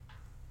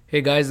Hey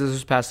guys, this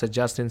is Pastor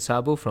Justin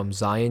Sabu from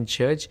Zion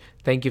Church.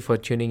 Thank you for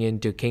tuning in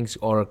to King's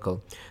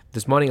Oracle.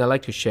 This morning I'd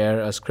like to share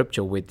a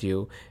scripture with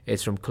you.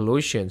 It's from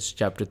Colossians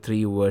chapter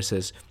 3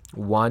 verses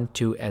 1,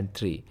 2 and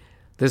 3.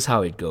 This is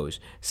how it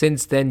goes.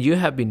 Since then you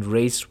have been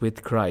raised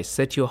with Christ.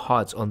 Set your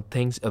hearts on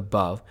things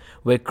above,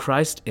 where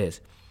Christ is,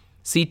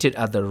 seated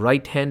at the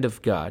right hand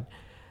of God.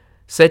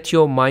 Set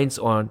your minds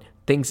on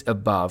things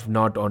above,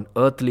 not on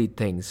earthly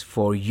things,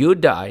 for you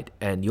died,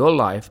 and your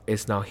life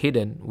is now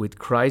hidden with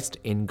Christ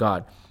in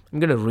God. I'm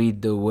going to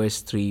read the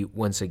verse 3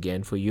 once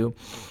again for you.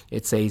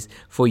 It says,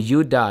 "For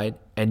you died,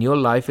 and your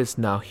life is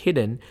now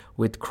hidden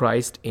with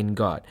Christ in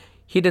God."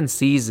 Hidden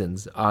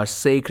seasons are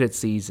sacred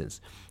seasons.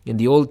 In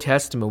the Old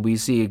Testament, we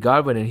see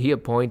God, when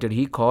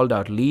He called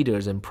out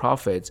leaders and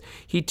prophets.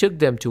 He took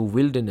them to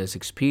wilderness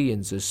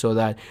experiences so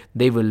that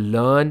they will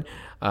learn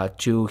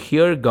to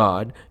hear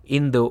God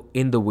in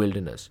the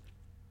wilderness.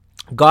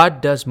 God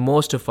does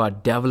most of our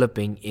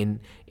developing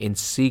in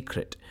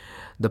secret.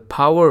 The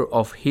power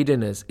of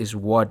hiddenness is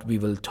what we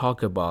will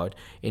talk about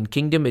in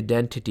Kingdom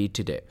Identity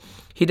today.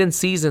 Hidden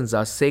seasons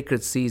are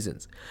sacred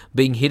seasons.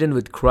 Being hidden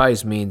with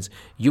Christ means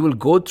you will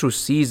go through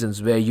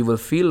seasons where you will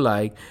feel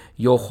like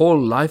your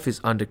whole life is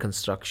under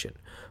construction.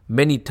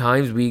 Many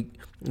times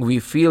we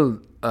feel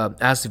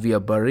as if we are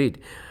buried.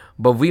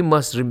 But we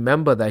must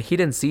remember that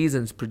hidden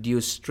seasons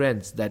produce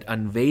strengths that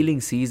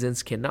unveiling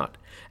seasons cannot.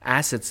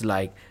 Assets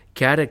like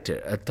character,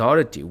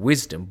 authority,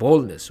 wisdom,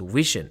 boldness,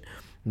 vision,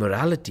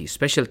 morality,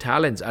 special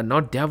talents are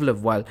not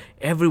developed while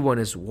everyone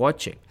is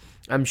watching.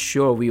 I'm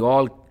sure we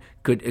all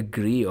could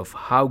agree of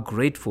how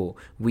grateful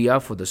we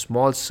are for the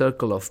small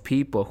circle of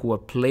people who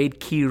have played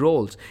key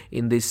roles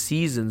in these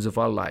seasons of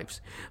our lives,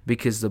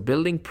 because the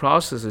building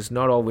process is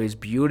not always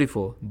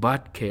beautiful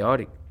but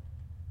chaotic.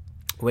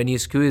 When you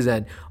squeeze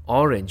an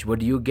orange, what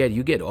do you get?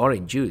 You get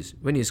orange juice.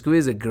 When you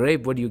squeeze a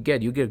grape, what do you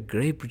get? You get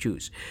grape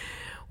juice.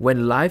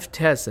 When life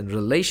tests and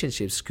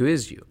relationships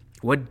squeeze you,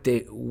 what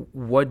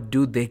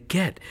do they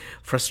get?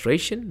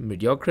 Frustration,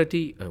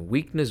 mediocrity,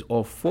 weakness,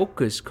 or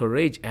focus,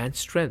 courage, and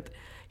strength.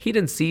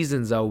 Hidden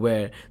seasons are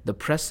where the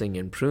pressing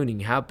and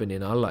pruning happen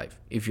in our life.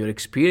 If you're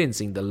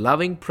experiencing the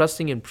loving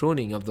pressing and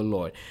pruning of the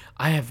Lord,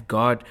 I have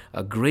got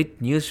a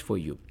great news for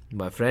you.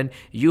 My friend,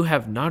 you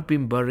have not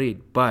been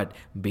buried, but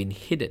been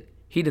hidden.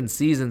 Hidden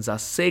seasons are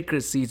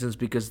sacred seasons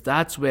because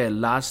that's where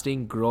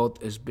lasting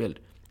growth is built.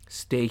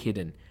 Stay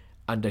hidden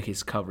under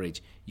His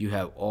coverage. You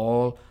have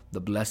all the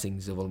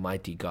blessings of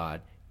Almighty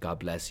God. God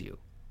bless you.